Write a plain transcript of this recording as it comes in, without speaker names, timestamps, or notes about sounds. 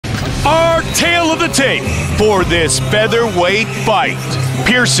our tale of the tape for this featherweight fight.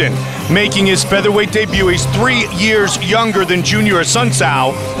 Pearson making his featherweight debut. He's 3 years younger than Junior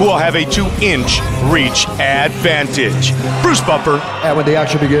Assuncao, who will have a 2-inch reach advantage. Bruce Buffer. And when the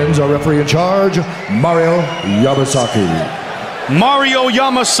action begins, our referee in charge, Mario Yamasaki. Mario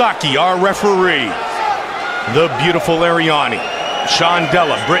Yamasaki, our referee. The beautiful Ariani,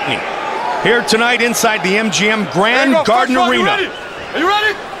 Shondella, Brittany. Here tonight inside the MGM Grand Garden Arena. Are you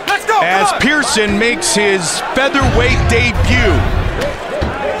ready? Let's go! As Pearson makes his featherweight debut.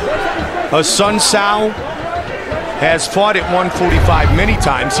 Assuncao has fought at 145 many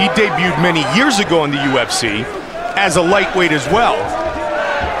times. He debuted many years ago in the UFC as a lightweight as well.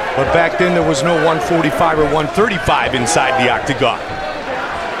 But back then there was no 145 or 135 inside the octagon.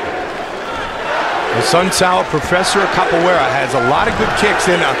 Assuncao, Professor of Capoeira, has a lot of good kicks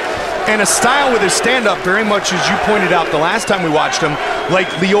and a style with his stand-up, very much as you pointed out the last time we watched him, like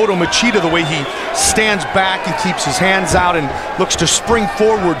Lyoto Machida, the way he stands back and keeps his hands out and looks to spring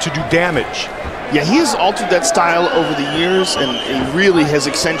forward to do damage. Yeah, he has altered that style over the years, and he really has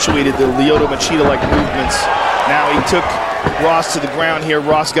accentuated the Lyoto Machida-like movements. Now he took Ross to the ground here.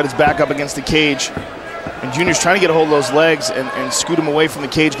 Ross got his back up against the cage, and Junior's trying to get a hold of those legs and scoot him away from the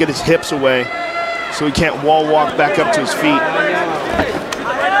cage, get his hips away, so he can't wall walk back up to his feet.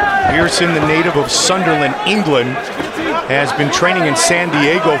 Pearson, the native of Sunderland, England, has been training in San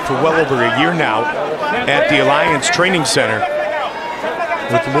Diego for well over a year now at the Alliance Training Center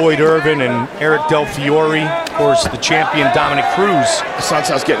with Lloyd Irvin and Eric Del Fiore, of course, the champion Dominic Cruz.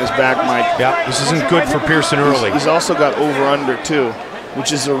 Assuncao's getting his back, Mike. Yeah, this isn't good for Pearson early. He's also got over-under, too,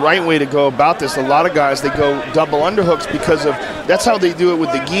 which is the right way to go about this. A lot of guys, they go double underhooks because of, that's how they do it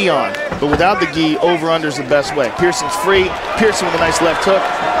with the gi on. But without the gi, over-under is the best way. Pearson's free. Pearson with a nice left hook,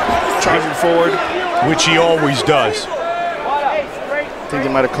 charging forward. Which he always does. I think they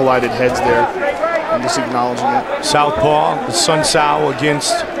might have collided heads there. I'm just acknowledging it. Southpaw, Assuncao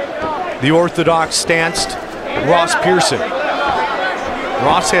against the orthodox stanced Ross Pearson.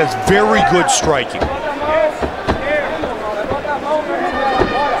 Ross has very good striking.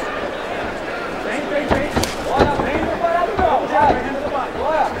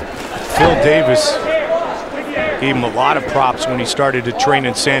 Phil Davis gave him a lot of props when he started to train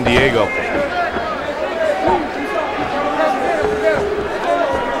in San Diego.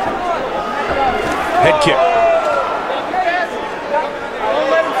 Head kick.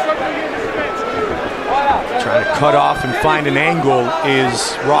 Trying to cut off and find an angle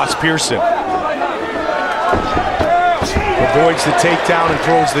is Ross Pearson. Avoids the takedown and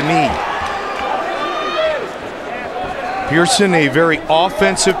throws the knee. Pearson, a very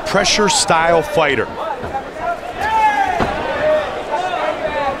offensive pressure style fighter.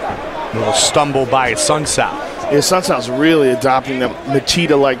 A little stumble by Assuncao. Yeah, Assuncao's really adopting the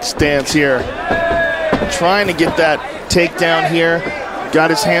Machida-like stance here. Trying to get that takedown here. Got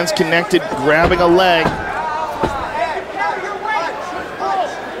his hands connected, grabbing a leg.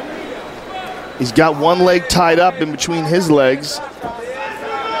 He's got one leg tied up in between his legs.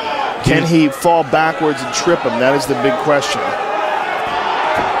 Can he fall backwards and trip him? That is the big question.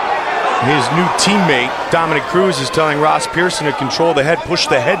 His new teammate, Dominic Cruz, is telling Ross Pearson to control the head, push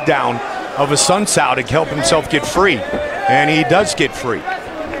the head down of Assuncao to help himself get free. And he does get free.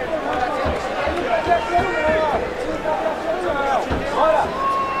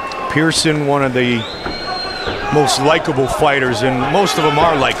 Pearson, one of the most likable fighters, and most of them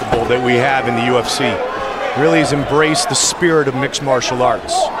are likable, that we have in the UFC. Really has embraced the spirit of mixed martial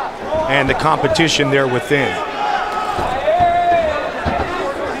arts and the competition there within.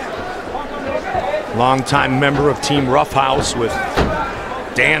 Longtime member of Team Roughhouse with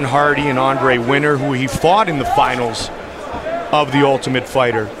Dan Hardy and Andre Winter, who he fought in the finals of The Ultimate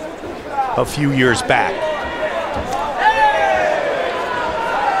Fighter a few years back.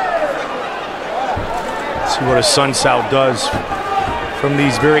 Let's see what Assuncao does from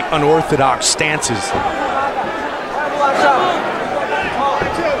these very unorthodox stances.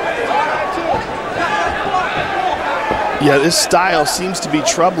 Yeah, this style seems to be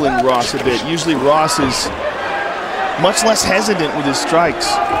troubling Ross a bit. Usually Ross is much less hesitant with his strikes.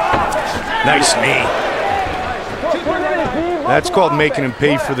 Nice knee. That's called making him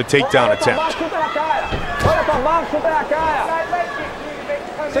pay for the takedown attempt.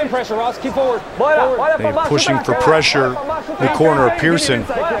 Same pressure, Ross. Keep forward. They're pushing for pressure in the corner of Pearson.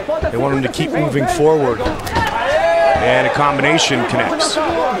 They want him to keep moving forward. And a combination connects.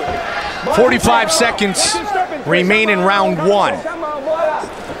 45 seconds remain in round one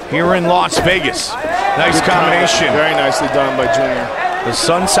here in Las Vegas. Nice combination. Very nicely done by Junior.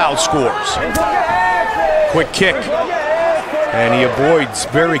 Assuncao scores. Quick kick. and he avoids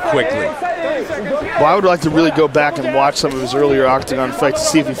very quickly. Well, I would like to really go back and watch some of his earlier octagon fights to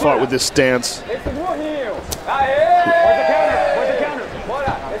see if he fought with this stance.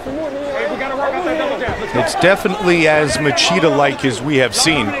 It's definitely as Machida-like as we have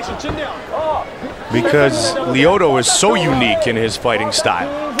seen, because Lyoto is so unique in his fighting style.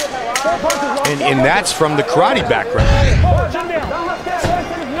 And that's from the karate background.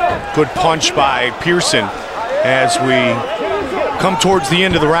 Good punch by Pearson as we come towards the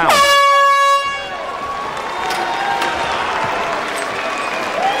end of the round.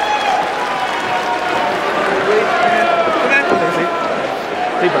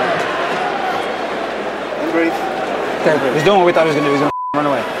 He's doing what we thought he was going to do. He's going to run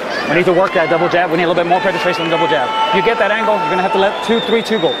away. We need to work that double jab. We need a little bit more penetration on the double jab. You get that angle, you're going to have to let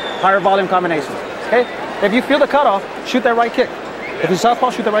 2-3-2 go. Higher volume combinations. Okay? If you feel the cutoff, shoot that right kick. If you southpaw,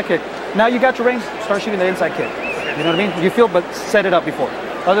 shoot the right kick. Now you got your range, start shooting the inside kick. You know what I mean? You feel, but set it up before.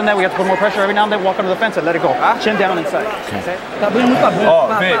 Other than that, we have to put more pressure every now and then, walk under the fence and let it go. Chin down inside. Okay?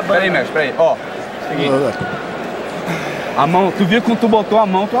 Peraí, mestre, peraí. Ó, a mão, tu viu quando tu botou a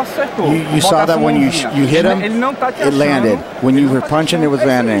mão, tu acertou. You saw that when you hit him, it landed. When you were punching, it was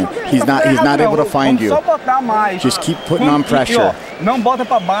landing. He's not able to find you. Just keep putting on pressure. Não bota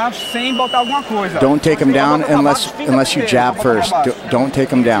pra baixo sem botar alguma coisa. Don't take him down unless you jab first. Don't take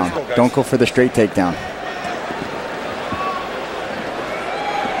him down. Don't go for the straight takedown.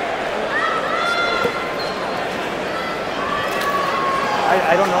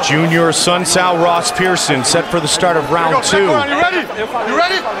 Junior Assuncao, Ross Pearson set for the start of round 2. You ready? You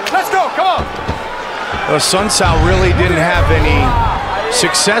ready? Let's go, come on. Assuncao really didn't have any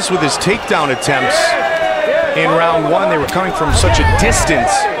success with his takedown attempts in round 1. They were coming from such a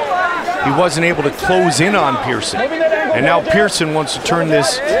distance. He wasn't able to close in on Pearson. And now Pearson wants to turn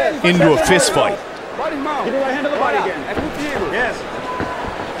this into a fist fight.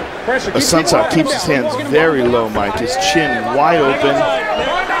 Assuncao keeps his hands very low, Mike. His chin wide open.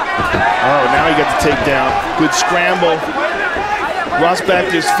 Oh, now he got the takedown. Good scramble. Ross back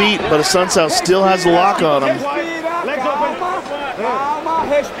to his feet, but Assuncao still has the lock on him.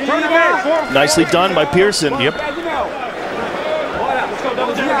 Nicely done by Pearson. Yep.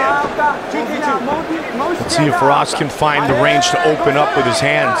 Let's see if Ross can find the range to open up with his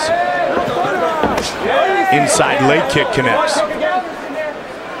hands. Inside leg kick connects.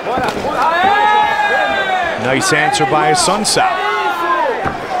 Nice answer by Assuncao.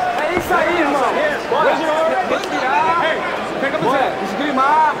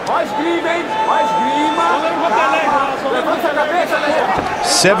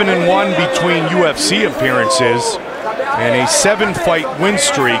 Seven and 1 between UFC appearances, and a 7-fight win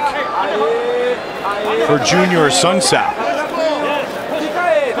streak for Junior Assuncao.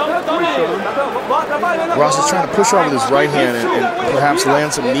 Ross is trying to push off with his right hand and perhaps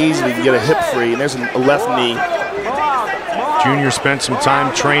land some knees if he can get a hip free, and there's a left knee. Junior spent some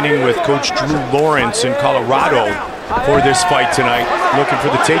time training with Coach Drew Lawrence in Colorado for this fight tonight, looking for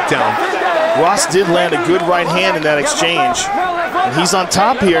the takedown. Ross did land a good right hand in that exchange, and he's on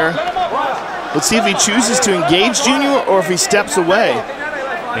top here. Let's see if he chooses to engage Junior or if he steps away.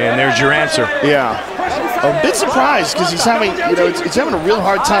 And there's your answer. Yeah. A bit surprised because he's having, it's having a real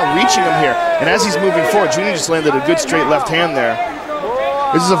hard time reaching him here. And as he's moving forward, Junior just landed a good straight left hand there.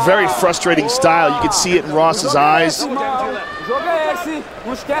 This is a very frustrating style. You can see it in Ross's eyes.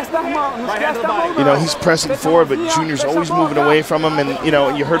 He's pressing forward, but Junior's always moving away from him.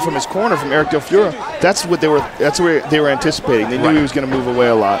 And you heard from his corner, from Eric Del Fiore, that's where they were anticipating. They knew he was going to move away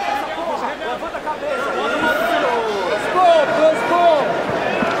a lot.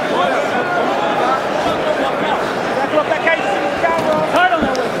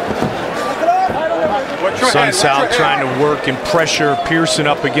 Assuncao trying to work and pressure Pearson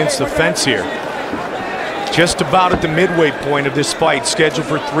up against the fence here. Just about at the midway point of this fight, scheduled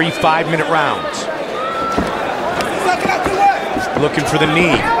for 3 5-minute rounds. Looking for the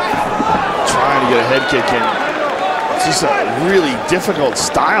knee. Trying to get a head kick in. It's just a really difficult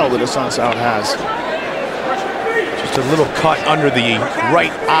style that Assuncao has. Just a little cut under the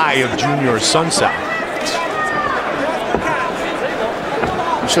right eye of Junior Assuncao.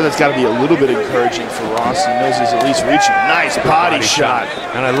 I'm sure that's got to be a little bit encouraging for Ross. He knows he's at least reaching. Nice body shot.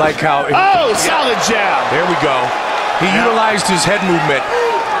 And I like how... Solid jab. There we go. He utilized his head movement,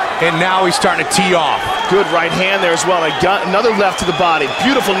 and now he's starting to tee off. Good right hand there as well. And another left to the body.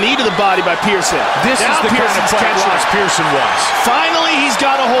 Beautiful knee to the body by Pearson. This is the kind of fight Ross Pearson was. Finally, he's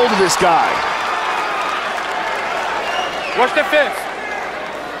got a hold of this guy. Watch the fence.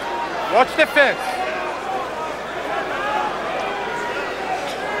 Watch the fence.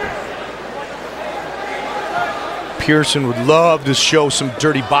 Pearson would love to show some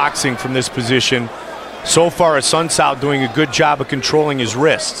dirty boxing from this position. So far, Assuncao doing a good job of controlling his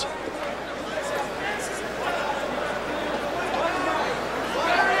wrists.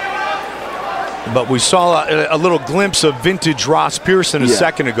 But we saw a little glimpse of vintage Ross Pearson a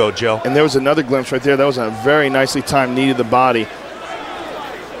second ago, Joe. And there was another glimpse right there. That was a very nicely timed knee to the body.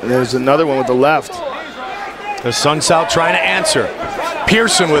 And there's another one with the left. Assuncao trying to answer.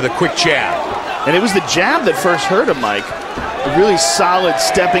 Pearson with a quick jab. And it was the jab that first hurt him, Mike. A really solid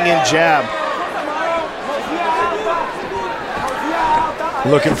stepping in jab.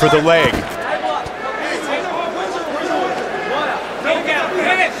 Looking for the leg.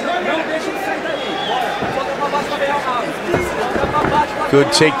 Good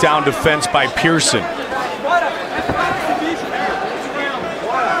takedown defense by Pearson.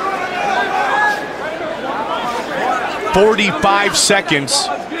 "45 seconds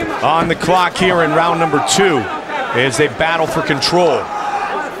on the clock here in round number 2 as they battle for control.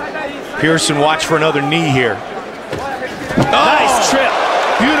 Pearson watch for another knee here. Nice trip.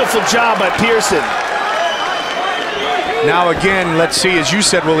 Beautiful job by Pearson. Now again, let's see, as you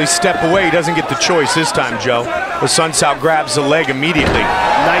said, will he step away? He doesn't get the choice this time, Joe. Assuncao grabs the leg immediately.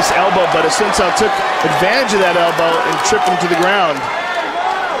 Nice elbow, but Assuncao took advantage of that elbow and tripped him to the ground.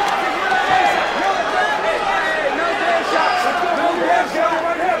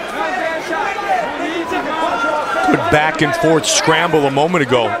 Good back and forth scramble a moment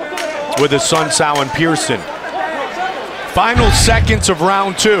ago with Assuncao and Pearson. Final seconds of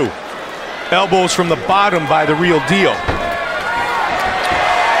round 2. Elbows from the bottom by the real deal.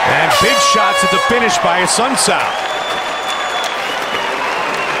 And big shots at the finish by Assuncao.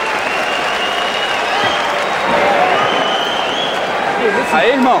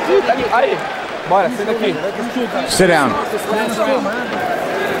 Aí, irmão. Aí. Bora, senta aqui. Sit down.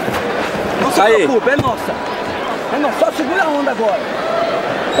 Não se preocupe, é nossa. É nossa. Só segura a onda agora.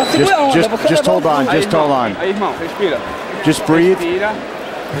 Só segura a onda. Just hold on. Just hold on. Aí, irmão, respira. Just breathe. Respira.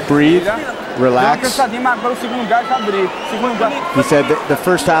 Breathe. Relax. He said that the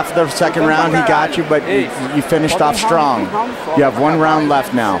first half of the second round he got you, but you finished off strong. You have 1 round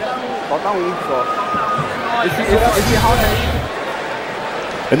left now.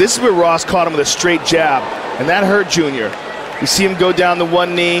 And this is where Ross caught him with a straight jab, and that hurt Junior. You see him go down the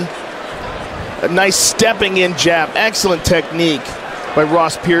one knee. A nice stepping in jab. Excellent technique by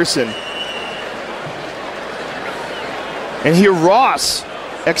Ross Pearson. And here Ross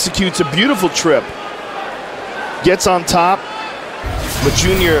executes a beautiful trip. Gets on top, but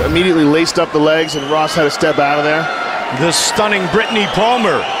Junior immediately laced up the legs and Ross had to step out of there. The stunning Brittany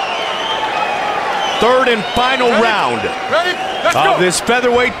Palmer. Third and final round of this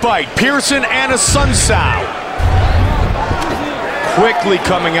featherweight fight. Pearson and Assuncao. Quickly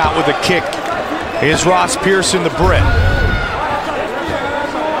coming out with a kick is Ross Pearson, the Brit.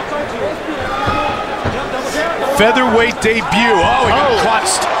 Featherweight debut. Oh, he got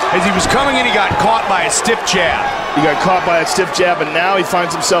caught. As he was coming in, he got caught by a stiff jab. He got caught by a stiff jab, and now he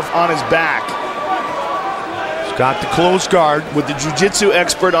finds himself on his back. He's got the closed guard. With the jiu-jitsu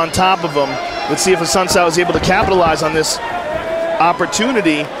expert on top of him. Let's see if Assuncao is able to capitalize on this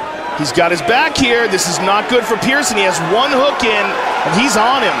opportunity. He's got his back here. This is not good for Pearson. He has one hook in, and he's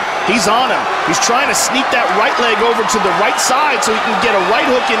on him. He's on him. He's trying to sneak that right leg over to the right side so he can get a right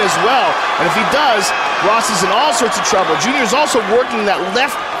hook in as well. And if he does, Ross is in all sorts of trouble. Junior is also working that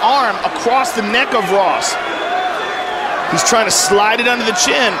left arm across the neck of Ross. He's trying to slide it under the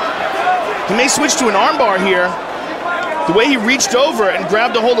chin. He may switch to an armbar here. The way he reached over and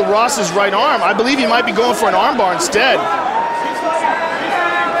grabbed a hold of Ross's right arm, I believe he might be going for an armbar instead.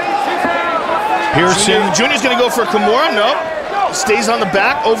 Pearson. Junior's going to go for a Kimura. Nope. Stays on the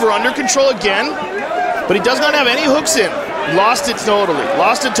back. Over-under control again. But he does not have any hooks in. Lost it totally.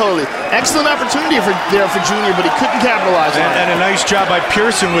 Lost it totally. Excellent opportunity there for Junior, but he couldn't capitalize on it. And a nice job by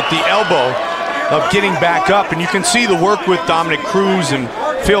Pearson with the elbow of getting back up. And you can see the work with Dominic Cruz and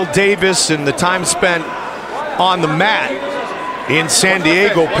Phil Davis and the time spent on the mat in San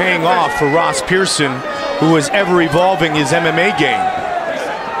Diego paying off for Ross Pearson, who is ever evolving his MMA game.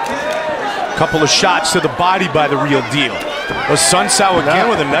 Couple of shots to the body by the real deal. Assuncao again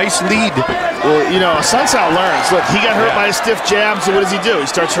with a nice lead. Well, you know, Assuncao learns. Look, he got hurt by a stiff jab, so what does he do? He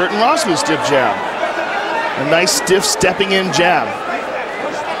starts hurting Ross with a stiff jab. A nice, stiff, stepping in jab.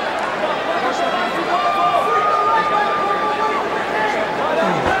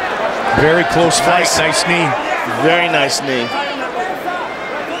 Very close fight. Nice knee. Very nice knee.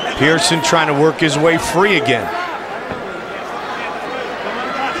 Pearson trying to work his way free again.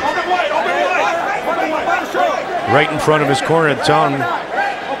 Right in front of his corner, telling him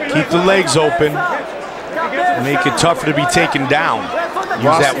keep the legs open. Make it tougher to be taken down.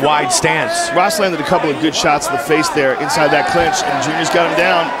 Use that wide stance. Ross landed a couple of good shots to the face there inside that clinch, and Junior's got him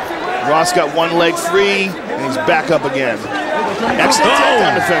down. Ross got one leg free, and he's back up again. Excellent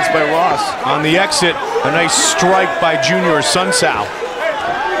takedown defense by Ross. On the exit, a nice strike by Junior Assuncao.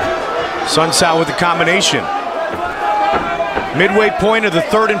 Assuncao with the combination. Midway point of the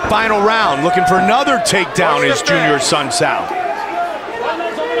third and final round. Looking for another takedown is Junior Assuncao.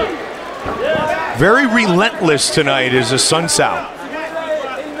 Very relentless tonight is Assuncao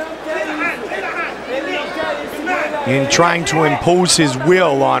in trying to impose his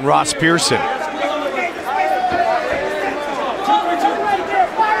will on Ross Pearson.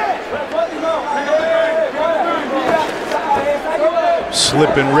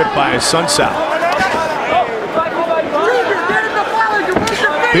 Slip and rip by Assuncao.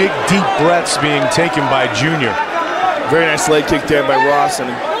 Big deep breaths being taken by Junior. Very nice leg kick there by Ross, and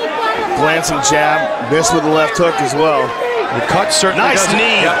a glancing jab. Missed with the left hook as well. The cut certainly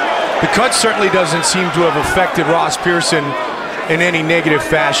The cut certainly doesn't seem to have affected Ross Pearson in any negative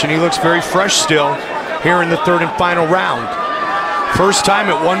fashion. He looks very fresh still here in the third and final round. First time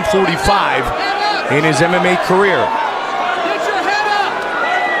at 145 in his MMA career.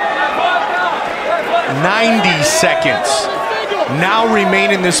 90 seconds now remain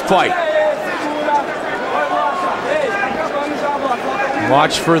in this fight.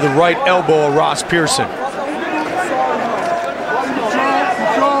 Watch for the right elbow of Ross Pearson.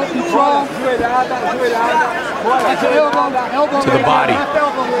 To the body.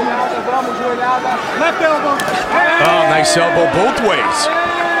 Oh, nice elbow both ways.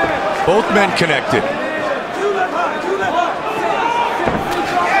 Both men connected.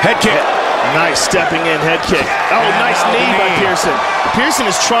 Head kick. Nice stepping in head kick. Oh, nice knee by Pearson. Pearson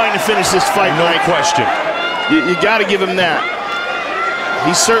is trying to finish this fight. No question. You got to give him that.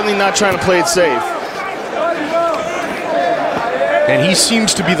 He's certainly not trying to play it safe. And he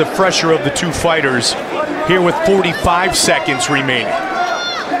seems to be the fresher of the two fighters here with 45 seconds remaining.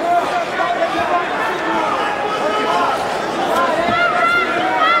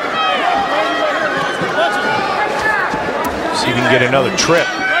 See if he can get another trip.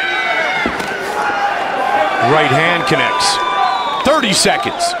 Right hand connects. 30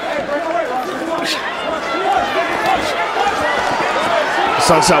 seconds.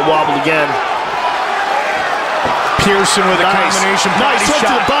 Assuncao wobbled again. Pearson with a combination body shot.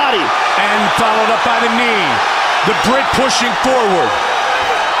 To the body. And followed up by the knee. The Brit pushing forward.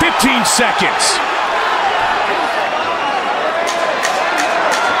 15 seconds.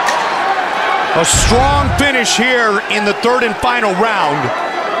 A strong finish here in the third and final round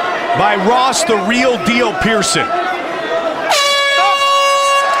by Ross the Real Deal Pearson.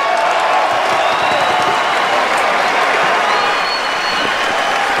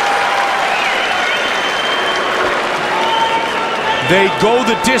 They go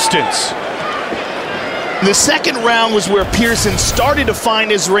the distance. The second round was where Pearson started to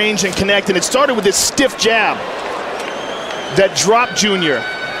find his range and connect, and it started with this stiff jab that dropped Junior.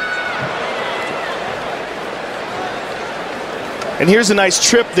 And here's a nice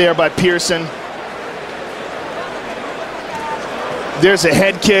trip there by Pearson. There's a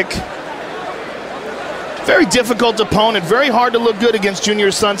head kick. Very difficult opponent, very hard to look good against Junior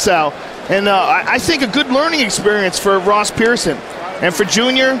Assuncao. And I think a good learning experience for Ross Pearson. And for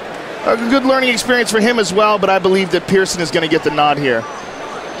Junior, a good learning experience for him as well, but I believe that Pearson is going to get the nod here.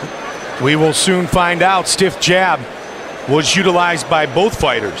 We will soon find out. Stiff jab was utilized by both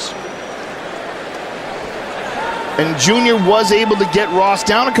fighters. And Junior was able to get Ross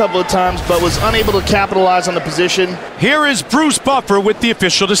down a couple of times, but was unable to capitalize on the position. Here is Bruce Buffer with the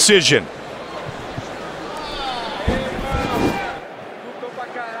official decision.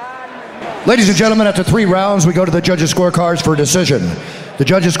 Ladies and gentlemen, after 3 rounds, we go to the judges' scorecards for a decision. The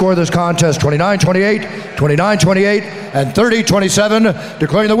judges score this contest 29-28, 29-28, and 30-27,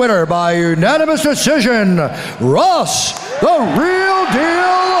 declaring the winner by unanimous decision, Ross the Real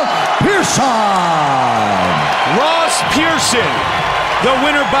Deal Pearson. Ross Pearson, the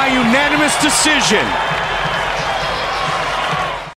winner by unanimous decision.